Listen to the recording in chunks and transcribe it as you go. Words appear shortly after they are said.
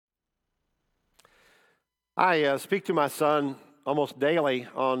I speak to my son almost daily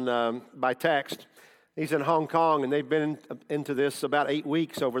on by text. He's in Hong Kong, and they've been into this about 8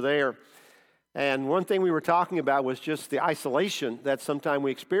 weeks over there. And one thing we were talking about was just the isolation that sometimes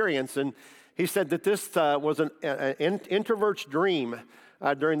we experience. And he said that this was an introvert's dream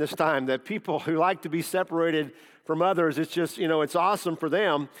during this time, that people who like to be separated from others, it's just, it's awesome for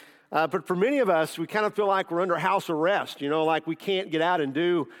them. But for many of us, we kind of feel like we're under house arrest, like we can't get out and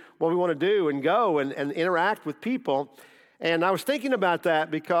do what we want to do and go and interact with people. And I was thinking about that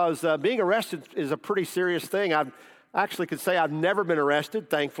because being arrested is a pretty serious thing. I actually could say I've never been arrested,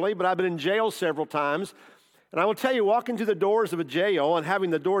 thankfully, but I've been in jail several times. And I will tell you, walking through the doors of a jail and having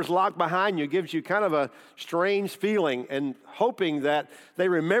the doors locked behind you gives you kind of a strange feeling, and hoping that they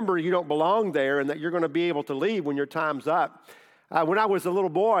remember you don't belong there and that you're going to be able to leave when your time's up. When I was a little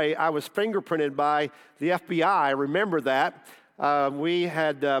boy, I was fingerprinted by the FBI. I remember that. We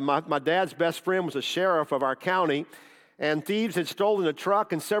had, my dad's best friend was a sheriff of our county, and thieves had stolen a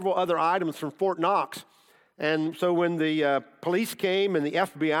truck and several other items from Fort Knox. And so when the police came and the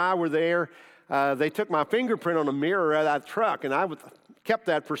FBI were there, they took my fingerprint on a mirror of that truck, and I kept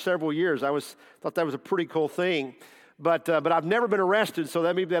that for several years. Thought that was a pretty cool thing. But I've never been arrested, so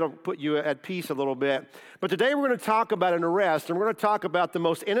maybe that'll put you at peace a little bit. But today we're going to talk about an arrest, and we're going to talk about the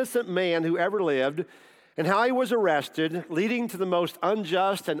most innocent man who ever lived and how he was arrested, leading to the most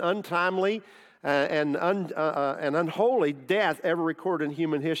unjust and untimely and unholy death ever recorded in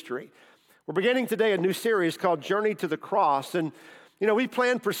human history. We're beginning today a new series called Journey to the Cross, and we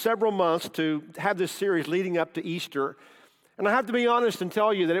planned for several months to have this series leading up to Easter. And I have to be honest and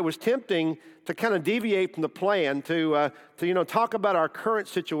tell you that it was tempting to kind of deviate from the plan to talk about our current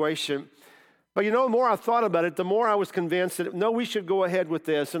situation. But the more I thought about it, the more I was convinced that no, we should go ahead with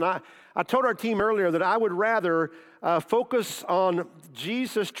this. And I told our team earlier that I would rather focus on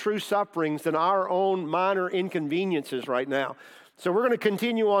Jesus' true sufferings than our own minor inconveniences right now. So we're going to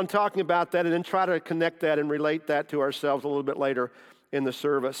continue on talking about that and then try to connect that and relate that to ourselves a little bit later in the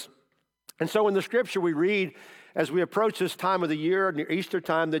service. And so in the scripture we read, as we approach this time of the year, near Easter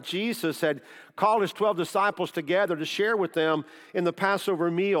time, that Jesus had called his 12 disciples together to share with them in the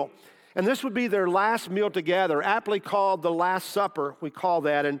Passover meal. And this would be their last meal together, aptly called the Last Supper, we call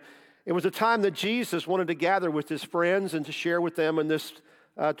that. And it was a time that Jesus wanted to gather with his friends and to share with them in this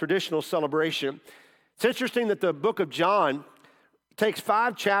traditional celebration. It's interesting that the book of John takes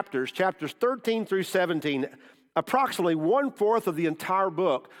 5 chapters 13 through 17, approximately 1/4 of the entire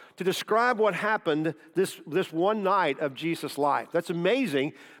book, to describe what happened this one night of Jesus' life. That's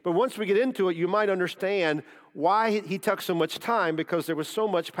amazing, but once we get into it, you might understand why he took so much time, because there was so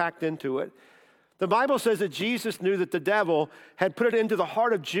much packed into it. The Bible says that Jesus knew that the devil had put it into the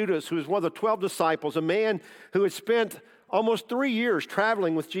heart of Judas, who was one of the 12 disciples, a man who had spent almost 3 years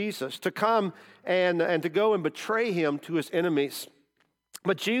traveling with Jesus, to come and to go and betray him to his enemies.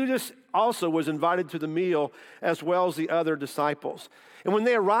 But Judas also was invited to the meal, as well as the other disciples. And when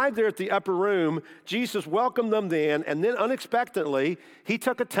they arrived there at the upper room, Jesus welcomed them then, and then unexpectedly, he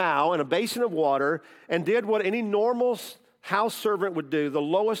took a towel and a basin of water and did what any normal house servant would do, the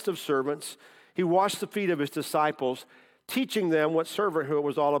lowest of servants. He washed the feet of his disciples, teaching them what servanthood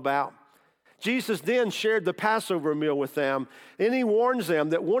was all about. Jesus then shared the Passover meal with them, and he warns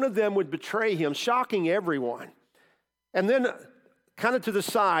them that one of them would betray him, shocking everyone. And then, kind of to the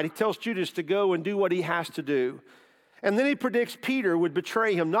side, he tells Judas to go and do what he has to do. And then he predicts Peter would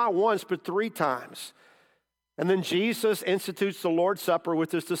betray him not once, but 3 times. And then Jesus institutes the Lord's Supper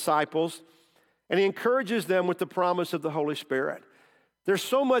with his disciples, and he encourages them with the promise of the Holy Spirit. There's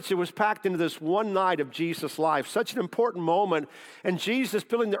so much that was packed into this one night of Jesus' life, such an important moment. And Jesus,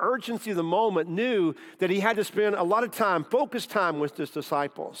 feeling the urgency of the moment, knew that he had to spend a lot of time, focused time with his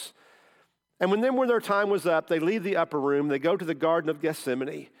disciples. And when their time was up, they leave the upper room, they go to the Garden of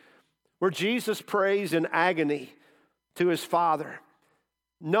Gethsemane, where Jesus prays in agony to his Father,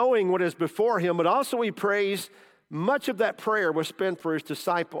 knowing what is before him, but also he prays, much of that prayer was spent for his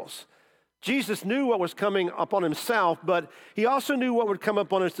disciples. Jesus knew what was coming upon himself, but he also knew what would come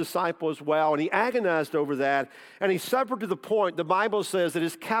upon his disciple as well, and he agonized over that, and he suffered to the point, the Bible says, that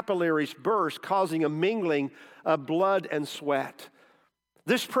his capillaries burst, causing a mingling of blood and sweat.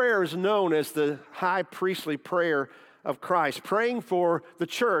 This prayer is known as the high priestly prayer of Christ, praying for the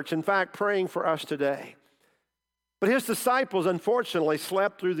church, in fact, praying for us today. But his disciples, unfortunately,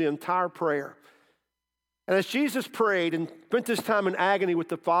 slept through the entire prayer. And as Jesus prayed and spent this time in agony with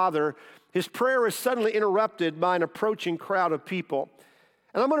the Father, his prayer is suddenly interrupted by an approaching crowd of people.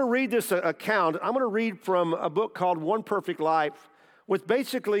 And I'm going to read this account. I'm going to read from a book called One Perfect Life, which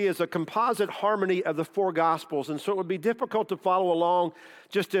basically is a composite harmony of the 4 Gospels. And so it would be difficult to follow along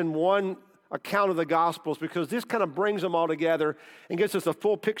just in one account of the Gospels because this kind of brings them all together and gives us a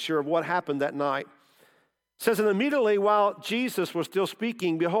full picture of what happened that night. It says, and immediately while Jesus was still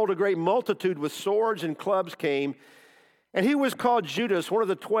speaking, behold, a great multitude with swords and clubs came, and he was called Judas, one of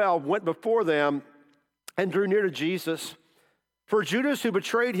the 12, went before them and drew near to Jesus. For Judas, who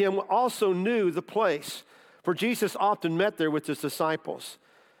betrayed him, also knew the place, for Jesus often met there with his disciples.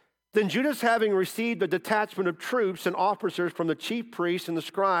 Then Judas, having received a detachment of troops and officers from the chief priests and the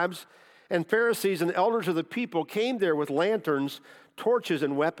scribes and Pharisees and elders of the people, came there with lanterns, torches,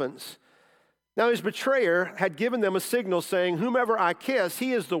 and weapons. Now his betrayer had given them a signal, saying, whomever I kiss,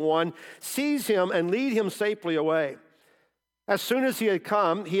 he is the one. Seize him and lead him safely away. As soon as he had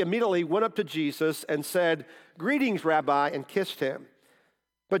come, he immediately went up to Jesus and said, greetings, Rabbi, and kissed him.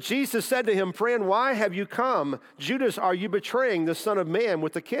 But Jesus said to him, friend, why have you come? Judas, are you betraying the Son of Man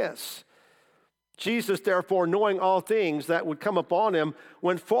with a kiss? Jesus, therefore, knowing all things that would come upon him,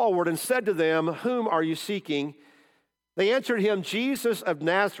 went forward and said to them, whom are you seeking? They answered him, Jesus of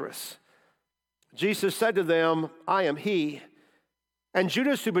Nazareth. Jesus said to them, I am he. And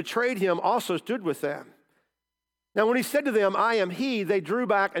Judas, who betrayed him, also stood with them. Now when he said to them, I am he, they drew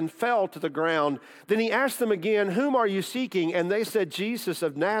back and fell to the ground. Then he asked them again, whom are you seeking? And they said, Jesus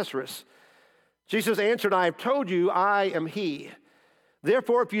of Nazareth. Jesus answered, I have told you, I am he.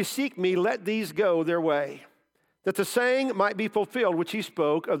 Therefore, if you seek me, let these go their way, that the saying might be fulfilled which he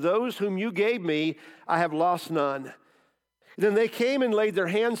spoke, of those whom you gave me, I have lost none. Then they came and laid their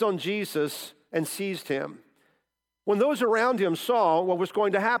hands on Jesus and seized him. When those around him saw what was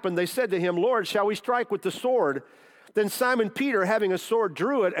going to happen, they said to him, Lord, shall we strike with the sword? Then Simon Peter, having a sword,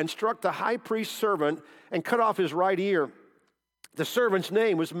 drew it and struck the high priest's servant and cut off his right ear. The servant's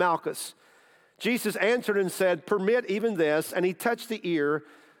name was Malchus. Jesus answered and said, permit even this, and he touched the ear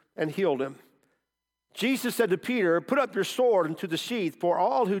and healed him. Jesus said to Peter, put up your sword into the sheath, for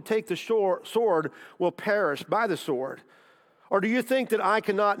all who take the sword will perish by the sword. Or do you think that I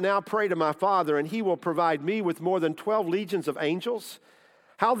cannot now pray to my Father, and he will provide me with more than 12 legions of angels?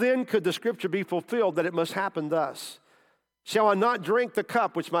 How then could the scripture be fulfilled that it must happen thus? Shall I not drink the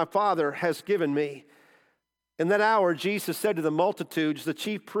cup which my Father has given me? In that hour, Jesus said to the multitudes, the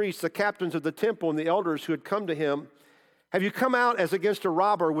chief priests, the captains of the temple, and the elders who had come to him, have you come out as against a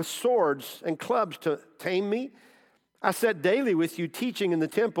robber with swords and clubs to tame me? I sat daily with you teaching in the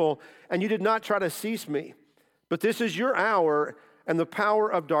temple, and you did not try to seize me. But this is your hour and the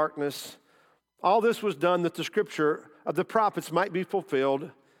power of darkness. All this was done that the scripture of the prophets might be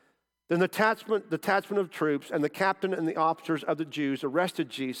fulfilled. Then the detachment of troops and the captain and the officers of the Jews arrested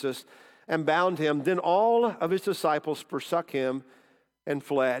Jesus and bound him. Then all of his disciples forsook him and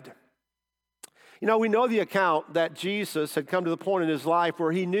fled. You know, we know the account that Jesus had come to the point in his life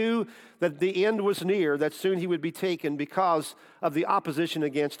where he knew that the end was near, that soon he would be taken because of the opposition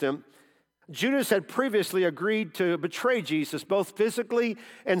against him. Judas had previously agreed to betray Jesus, both physically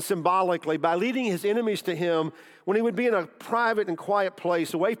and symbolically, by leading his enemies to him when he would be in a private and quiet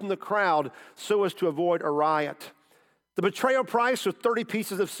place, away from the crowd, so as to avoid a riot. The betrayal price was 30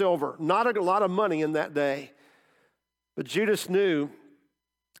 pieces of silver, not a lot of money in that day. But Judas knew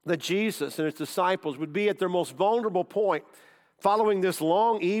that Jesus and his disciples would be at their most vulnerable point following this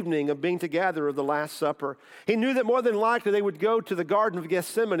long evening of being together of the Last Supper. He knew that more than likely they would go to the Garden of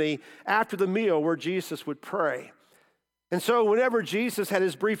Gethsemane after the meal where Jesus would pray. And so whenever Jesus had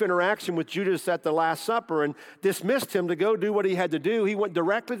his brief interaction with Judas at the Last Supper and dismissed him to go do what he had to do, he went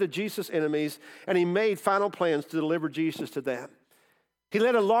directly to Jesus' enemies and he made final plans to deliver Jesus to them. He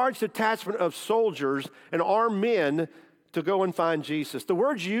led a large detachment of soldiers and armed men to go and find Jesus. The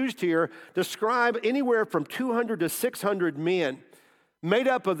words used here describe anywhere from 200 to 600 men made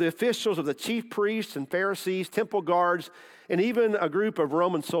up of the officials of the chief priests and Pharisees, temple guards, and even a group of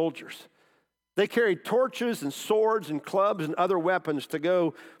Roman soldiers. They carried torches and swords and clubs and other weapons to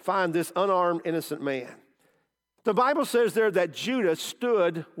go find this unarmed, innocent man. The Bible says there that Judas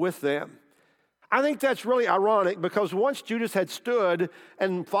stood with them. I think that's really ironic because once Judas had stood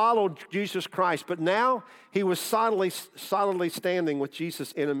and followed Jesus Christ, but now he was solidly standing with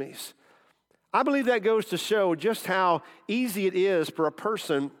Jesus' enemies. I believe that goes to show just how easy it is for a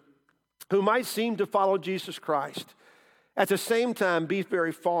person who might seem to follow Jesus Christ, at the same time be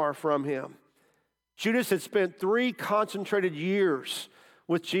very far from him. Judas had spent 3 concentrated years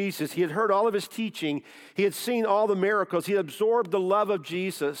with Jesus. He had heard all of his teaching. He had seen all the miracles. He had absorbed the love of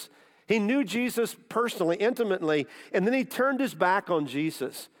Jesus. He knew Jesus personally, intimately, and then he turned his back on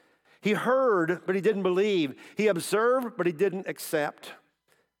Jesus. He heard, but he didn't believe. He observed, but he didn't accept.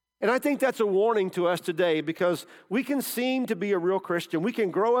 And I think that's a warning to us today because we can seem to be a real Christian. We can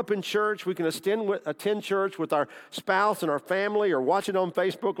grow up in church. We can attend church with our spouse and our family or watch it on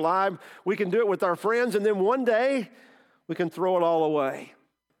Facebook Live. We can do it with our friends. And then one day, we can throw it all away.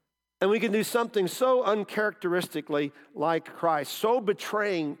 And we can do something so uncharacteristically like Christ, so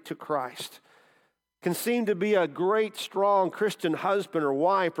betraying to Christ. Can seem to be a great, strong Christian husband or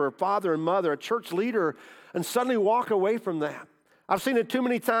wife or father and mother, a church leader, and suddenly walk away from that. I've seen it too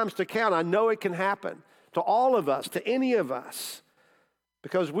many times to count. I know it can happen to all of us, to any of us,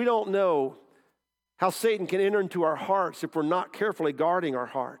 because we don't know how Satan can enter into our hearts if we're not carefully guarding our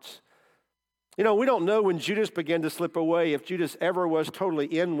hearts. You know, we don't know when Judas began to slip away, if Judas ever was totally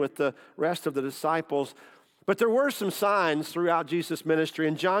in with the rest of the disciples. But there were some signs throughout Jesus' ministry.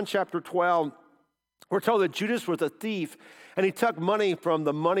 In John chapter 12, we're told that Judas was a thief, and he took money from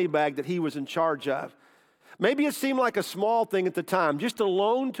the money bag that he was in charge of. Maybe it seemed like a small thing at the time, just a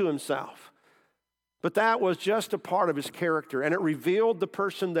loan to himself. But that was just a part of his character, and it revealed the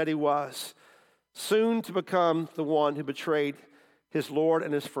person that he was, soon to become the one who betrayed his Lord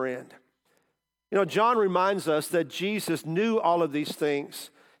and his friend. You know, John reminds us that Jesus knew all of these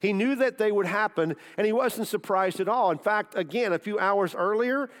things. He knew that they would happen, and he wasn't surprised at all. In fact, again, a few hours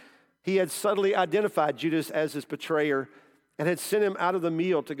earlier, he had subtly identified Judas as his betrayer and had sent him out of the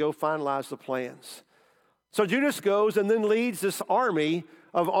meal to go finalize the plans. So Judas goes and then leads this army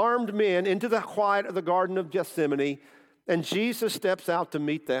of armed men into the quiet of the Garden of Gethsemane, and Jesus steps out to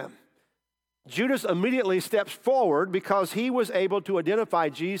meet them. Judas immediately steps forward because he was able to identify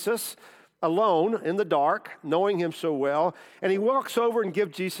Jesus alone in the dark, knowing him so well, and he walks over and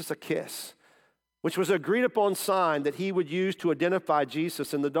gives Jesus a kiss, which was an agreed upon sign that he would use to identify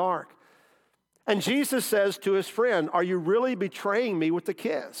Jesus in the dark. And Jesus says to his friend, "Are you really betraying me with the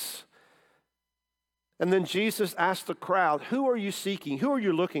kiss?" And then Jesus asked the crowd, "Who are you seeking? Who are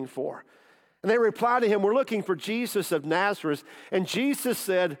you looking for?" And they replied to him, "We're looking for Jesus of Nazareth." And Jesus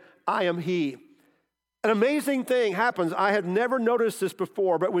said, "I am he." An amazing thing happens. I had never noticed this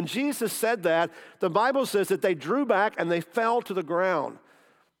before, but when Jesus said that, the Bible says that they drew back and they fell to the ground.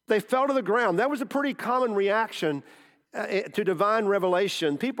 They fell to the ground. That was a pretty common reaction to divine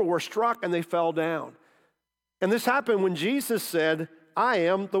revelation. People were struck and they fell down. And this happened when Jesus said, "I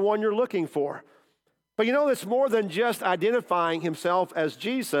am the one you're looking for." But you know, it's more than just identifying himself as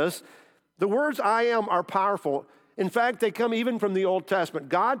Jesus. The words "I am" are powerful. In fact, they come even from the Old Testament.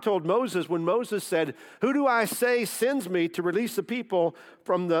 God told Moses when Moses said, "Who do I say sends me to release the people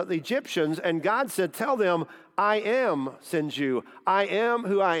from the Egyptians?" And God said, "Tell them, I am sends you. I am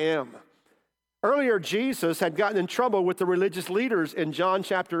who I am." Earlier, Jesus had gotten in trouble with the religious leaders in John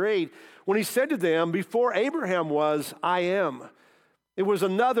chapter 8 when he said to them, "Before Abraham was, I am." It was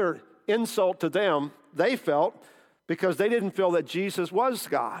another insult to them, they felt, because they didn't feel that Jesus was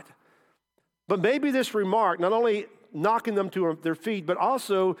God. But maybe this remark, not only knocking them to their feet, but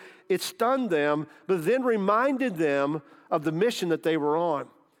also it stunned them, but then reminded them of the mission that they were on.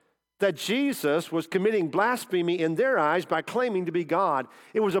 That Jesus was committing blasphemy in their eyes by claiming to be God.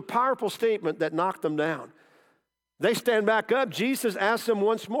 It was a powerful statement that knocked them down. They stand back up. Jesus asked them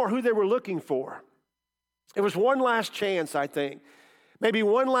once more who they were looking for. It was one last chance, I think. Maybe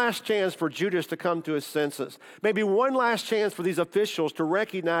one last chance for Judas to come to his senses. Maybe one last chance for these officials to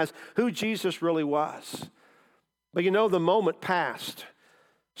recognize who Jesus really was. But you know, the moment passed.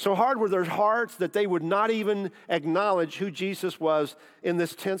 So hard were their hearts that they would not even acknowledge who Jesus was in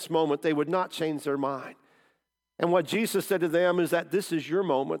this tense moment. They would not change their mind. And what Jesus said to them is that this is your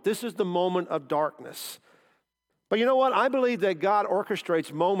moment. This is the moment of darkness. But you know what? I believe that God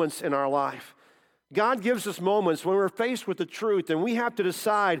orchestrates moments in our life. God gives us moments when we're faced with the truth and we have to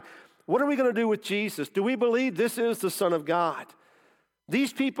decide, what are we going to do with Jesus? Do we believe this is the Son of God?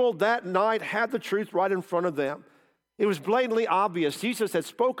 These people that night had the truth right in front of them. It was blatantly obvious. Jesus had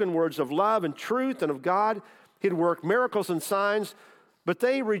spoken words of love and truth and of God. He'd worked miracles and signs, but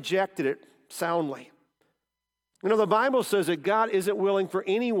they rejected it soundly. You know, the Bible says that God isn't willing for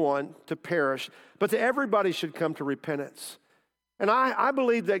anyone to perish, but that everybody should come to repentance. And I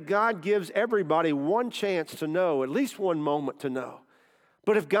believe that God gives everybody one chance to know, at least one moment to know.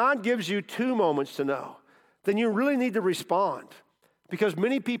 But if God gives you 2 moments to know, then you really need to respond, because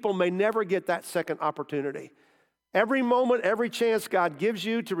many people may never get that second opportunity. Every moment, every chance God gives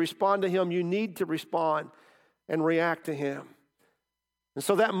you to respond to him, you need to respond and react to him. And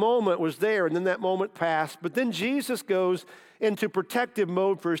so that moment was there, and then that moment passed. But then Jesus goes into protective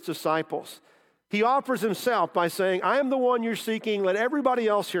mode for his disciples. He offers himself by saying, "I am the one you're seeking. Let everybody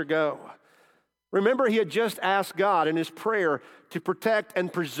else here go." Remember, he had just asked God in his prayer to protect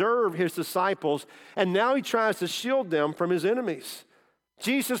and preserve his disciples, and now he tries to shield them from his enemies,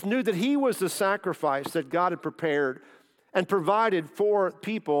 Jesus knew that he was the sacrifice that God had prepared and provided for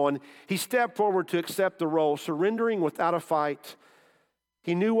people, and he stepped forward to accept the role, surrendering without a fight.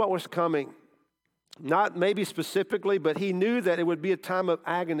 He knew what was coming. Not maybe specifically, but he knew that it would be a time of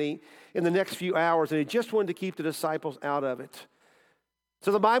agony in the next few hours, and he just wanted to keep the disciples out of it.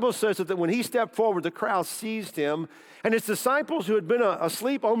 So the Bible says that when he stepped forward, the crowd seized him, and his disciples who had been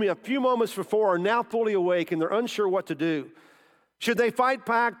asleep only a few moments before are now fully awake, and they're unsure what to do. Should they fight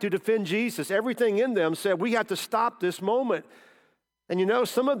back to defend Jesus? Everything in them said, we have to stop this moment. And you know,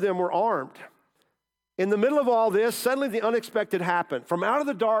 some of them were armed. In the middle of all this, suddenly the unexpected happened. From out of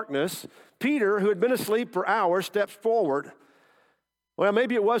the darkness, Peter, who had been asleep for hours, steps forward. Well,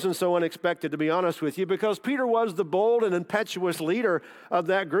 maybe it wasn't so unexpected, to be honest with you, because Peter was the bold and impetuous leader of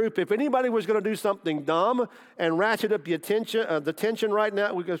that group. If anybody was going to do something dumb and ratchet up the tension right now,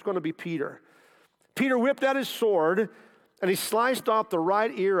 it was going to be Peter. Peter whipped out his sword, and he sliced off the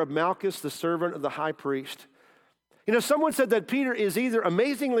right ear of Malchus, the servant of the high priest. You know, someone said that Peter is either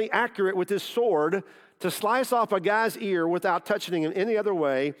amazingly accurate with his sword to slice off a guy's ear without touching him any other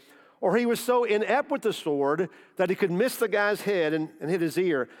way, or he was so inept with the sword that he could miss the guy's head and hit his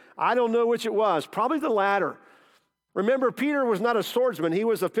ear. I don't know which it was. Probably the latter. Remember, Peter was not a swordsman. He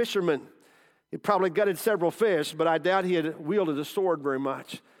was a fisherman. He probably gutted several fish, but I doubt he had wielded a sword very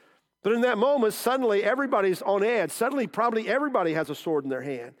much. But in that moment, suddenly everybody's on edge. Suddenly, probably everybody has a sword in their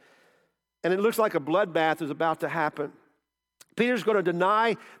hand. And it looks like a bloodbath is about to happen. Peter's going to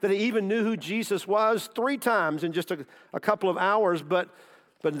deny that he even knew who Jesus was 3 times in just a couple of hours, but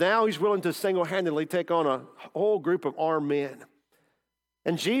now he's willing to single-handedly take on a whole group of armed men.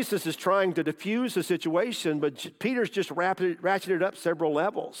 And Jesus is trying to diffuse the situation, but Peter's just ratcheted up several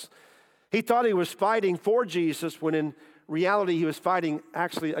levels. He thought he was fighting for Jesus when in reality he was fighting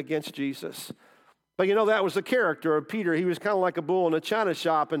actually against Jesus. But you know, that was the character of Peter. He was kind of like a bull in a china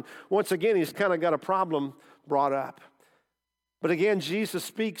shop, and once again he's kind of got a problem brought up. But again, Jesus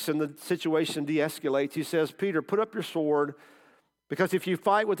speaks and the situation de-escalates. He says, Peter, put up your sword, because if you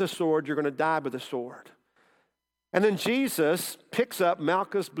fight with a sword, you're going to die with a sword. And then Jesus picks up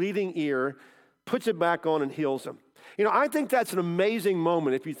Malchus' bleeding ear, puts it back on, and heals him. You know, I think that's an amazing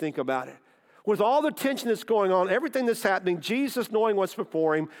moment if you think about it. With all the tension that's going on, everything that's happening, Jesus knowing what's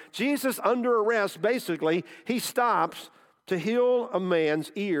before him, Jesus under arrest, basically, he stops to heal a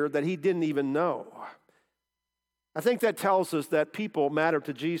man's ear that he didn't even know. I think that tells us that people matter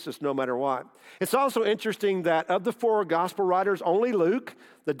to Jesus no matter what. It's also interesting that of the 4 gospel writers, only Luke,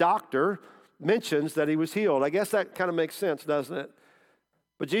 the doctor, mentions that he was healed. I guess that kind of makes sense, doesn't it?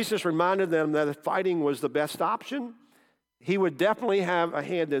 But Jesus reminded them that if fighting was the best option, he would definitely have a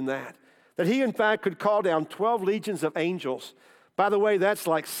hand in that. That he, in fact, could call down 12 legions of angels. By the way, that's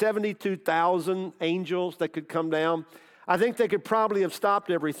like 72,000 angels that could come down. I think they could probably have stopped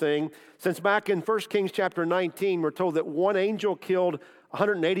everything, since back in 1 Kings chapter 19, we're told that one angel killed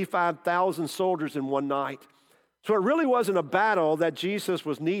 185,000 soldiers in one night. So it really wasn't a battle that Jesus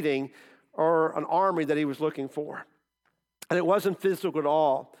was needing or an army that he was looking for. And it wasn't physical at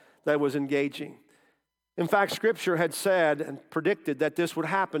all that was engaging. In fact, Scripture had said and predicted that this would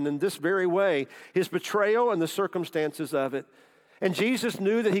happen in this very way, his betrayal and the circumstances of it. And Jesus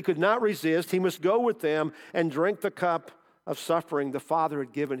knew that he could not resist. He must go with them and drink the cup of suffering the Father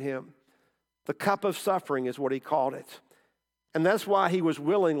had given him. The cup of suffering is what he called it. And that's why he was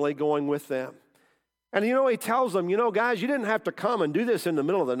willingly going with them. And you know, he tells them, you know, guys, you didn't have to come and do this in the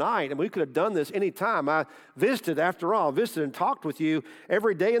middle of the night. And we could have done this anytime. I visited and talked with you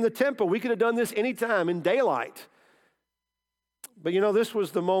every day in the temple. We could have done this anytime in daylight. But you know, this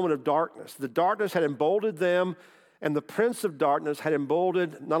was the moment of darkness. The darkness had emboldened them, and the prince of darkness had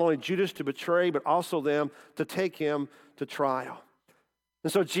emboldened not only Judas to betray, but also them to take him to trial.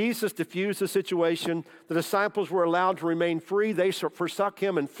 And so Jesus diffused the situation. The disciples were allowed to remain free. They forsook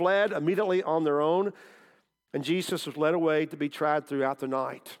him and fled immediately on their own. And Jesus was led away to be tried throughout the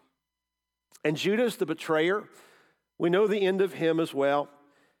night. And Judas, the betrayer, we know the end of him as well.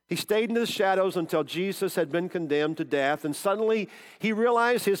 He stayed in the shadows until Jesus had been condemned to death. And suddenly he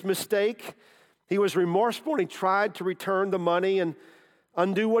realized his mistake. He was remorseful, and he tried to return the money and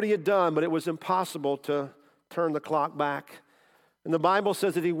undo what he had done, but it was impossible to turn the clock back. And the Bible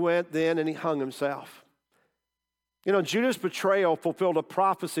says that he went then and he hung himself. You know, Judas' betrayal fulfilled a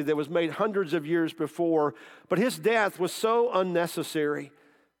prophecy that was made hundreds of years before, but his death was so unnecessary.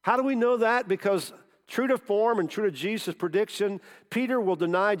 How do we know that? Because true to form and true to Jesus' prediction, Peter will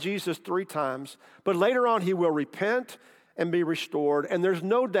deny Jesus 3 times, but later on he will repent and be restored. And there's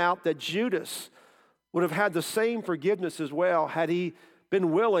no doubt that Judas would have had the same forgiveness as well had he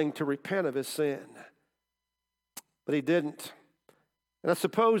been willing to repent of his sin. But he didn't. And I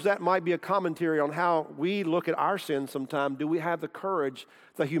suppose that might be a commentary on how we look at our sin sometime. Do we have the courage,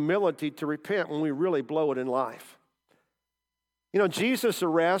 the humility to repent when we really blow it in life? You know, Jesus'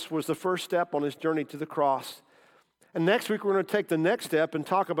 arrest was the first step on his journey to the cross. And next week we're going to take the next step and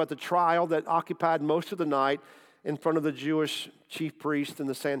talk about the trial that occupied most of the night in front of the Jewish chief priest and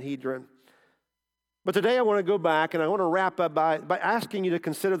the Sanhedrin. But today I want to go back and I want to wrap up by asking you to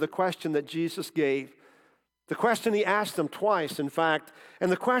consider the question that Jesus gave. The question he asked them twice, in fact,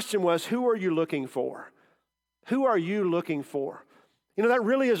 and the question was, who are you looking for? Who are you looking for? You know, that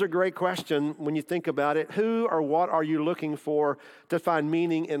really is a great question when you think about it. Who or what are you looking for to find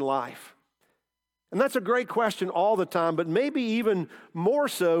meaning in life? And that's a great question all the time, but maybe even more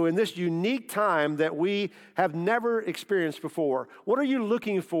so in this unique time that we have never experienced before. What are you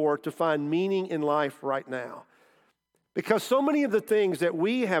looking for to find meaning in life right now? Because so many of the things that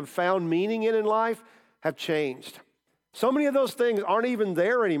we have found meaning in life have changed. So many of those things aren't even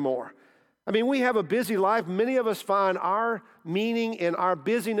there anymore. I mean, we have a busy life. Many of us find our meaning in our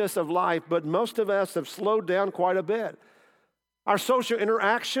busyness of life, but most of us have slowed down quite a bit. Our social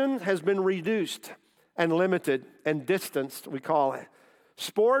interaction has been reduced and limited and distanced, we call it.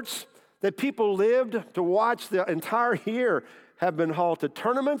 Sports that people lived to watch the entire year have been halted.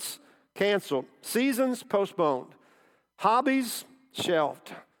 Tournaments canceled. Seasons postponed. Hobbies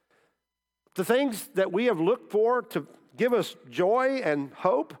shelved. The things that we have looked for to give us joy and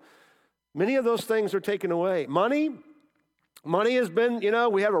hope, many of those things are taken away. Money has been,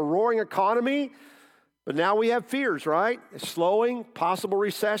 we have a roaring economy, but now we have fears, right? It's slowing, possible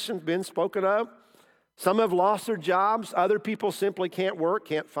recession's been spoken of. Some have lost their jobs. Other people simply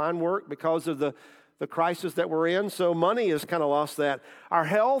can't find work because of the crisis that we're in. So money has kind of lost that. Our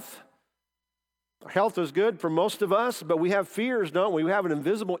health is good for most of us, but we have fears, don't we? We have an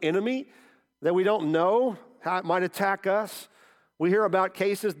invisible enemy that we don't know how it might attack us. We hear about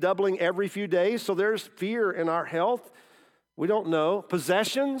cases doubling every few days, so there's fear in our health. We don't know.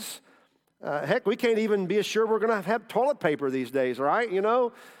 Possessions, heck, we can't even be assured we're going to have toilet paper these days, right?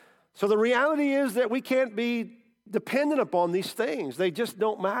 So the reality is that we can't be dependent upon these things. They just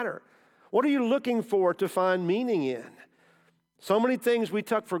don't matter. What are you looking for to find meaning in? So many things we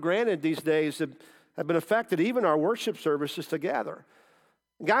took for granted these days have been affected, even our worship services together.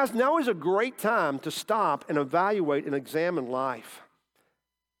 Guys, now is a great time to stop and evaluate and examine life.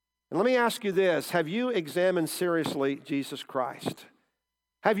 And let me ask you this. Have you examined seriously Jesus Christ?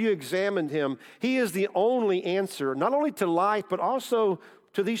 Have you examined him? He is the only answer, not only to life, but also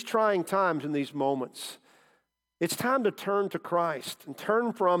to these trying times and these moments. It's time to turn to Christ and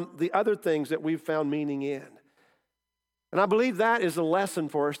turn from the other things that we've found meaning in. And I believe that is a lesson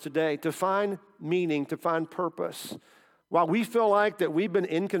for us today, to find meaning, to find purpose. While we feel like that we've been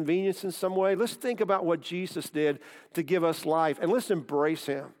inconvenienced in some way, let's think about what Jesus did to give us life, and let's embrace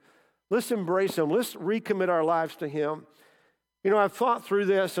him. Let's embrace him. Let's recommit our lives to him. I've thought through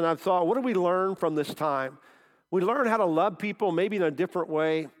this, and I've thought, what do we learn from this time? We learn how to love people, maybe in a different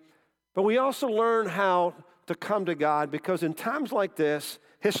way, but we also learn how to come to God, because in times like this,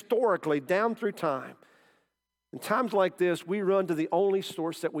 historically, down through time, in times like this, we run to the only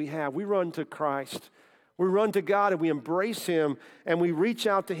source that we have. We run to Christ. We run to God and we embrace him and we reach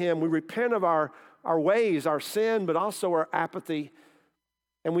out to him. We repent of our ways, our sin, but also our apathy.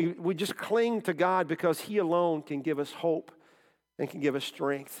 And we just cling to God because he alone can give us hope and can give us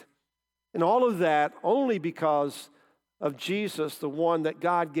strength. And all of that only because of Jesus, the one that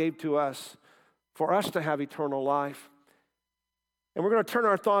God gave to us for us to have eternal life. And we're going to turn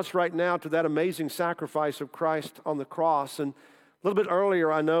our thoughts right now to that amazing sacrifice of Christ on the cross. And a little bit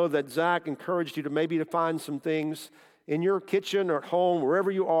earlier, I know that Zach encouraged you to find some things in your kitchen or at home, wherever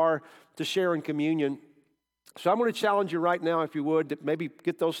you are, to share in communion. So I'm going to challenge you right now, if you would, to maybe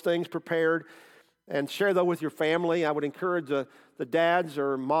get those things prepared and share those with your family. I would encourage the dads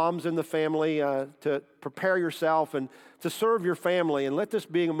or moms in the family to prepare yourself and to serve your family. And let this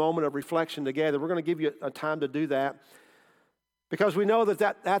be a moment of reflection together. We're going to give you a time to do that. Because we know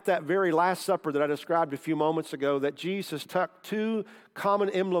that at that very Last Supper that I described a few moments ago, that Jesus took two common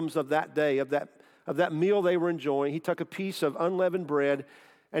emblems of that day, of that meal they were enjoying. He took a piece of unleavened bread,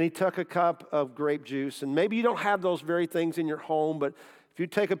 and he took a cup of grape juice. And maybe you don't have those very things in your home, but if you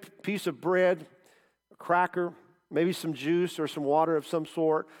take a piece of bread, a cracker, maybe some juice or some water of some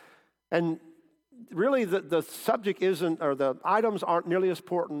sort, and really the subject isn't, or the items aren't nearly as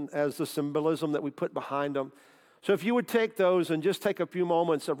important as the symbolism that we put behind them. So if you would take those and just take a few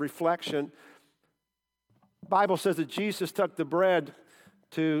moments of reflection. The Bible says that Jesus took the bread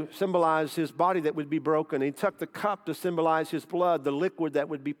to symbolize his body that would be broken. He took the cup to symbolize his blood, the liquid that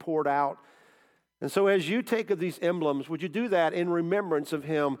would be poured out. And so as you take of these emblems, would you do that in remembrance of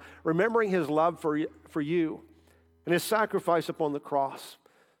him, remembering his love for you and his sacrifice upon the cross?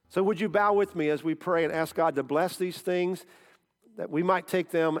 So would you bow with me as we pray and ask God to bless these things, that we might take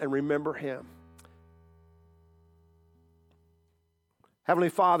them and remember him? Heavenly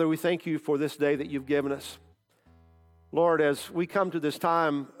Father, we thank you for this day that you've given us. Lord, as we come to this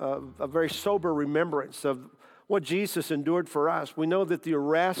time of a very sober remembrance of what Jesus endured for us, we know that the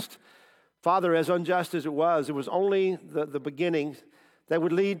arrest, Father, as unjust as it was only the beginning that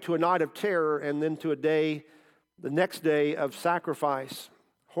would lead to a night of terror and then to the next day of sacrifice,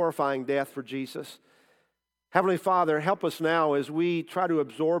 horrifying death for Jesus. Heavenly Father, help us now as we try to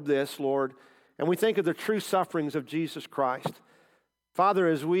absorb this, Lord, and we think of the true sufferings of Jesus Christ. Father,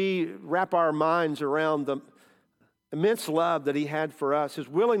 as we wrap our minds around the immense love that he had for us, his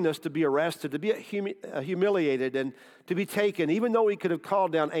willingness to be arrested, to be humiliated, and to be taken, even though he could have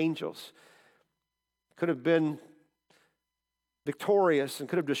called down angels, could have been victorious and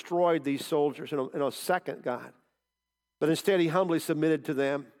could have destroyed these soldiers in a second, God. But instead, he humbly submitted to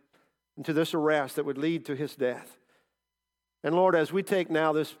them and to this arrest that would lead to his death. And Lord, as we take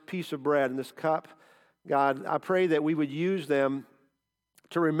now this piece of bread and this cup, God, I pray that we would use them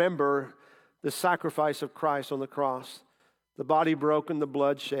to remember the sacrifice of Christ on the cross, the body broken, the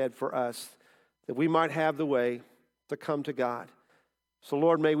blood shed for us, that we might have the way to come to God. So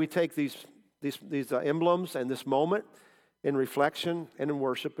Lord, may we take these emblems and this moment in reflection and in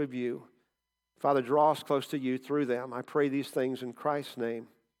worship of you. Father, draw us close to you through them. I pray these things in Christ's name.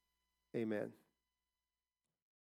 Amen.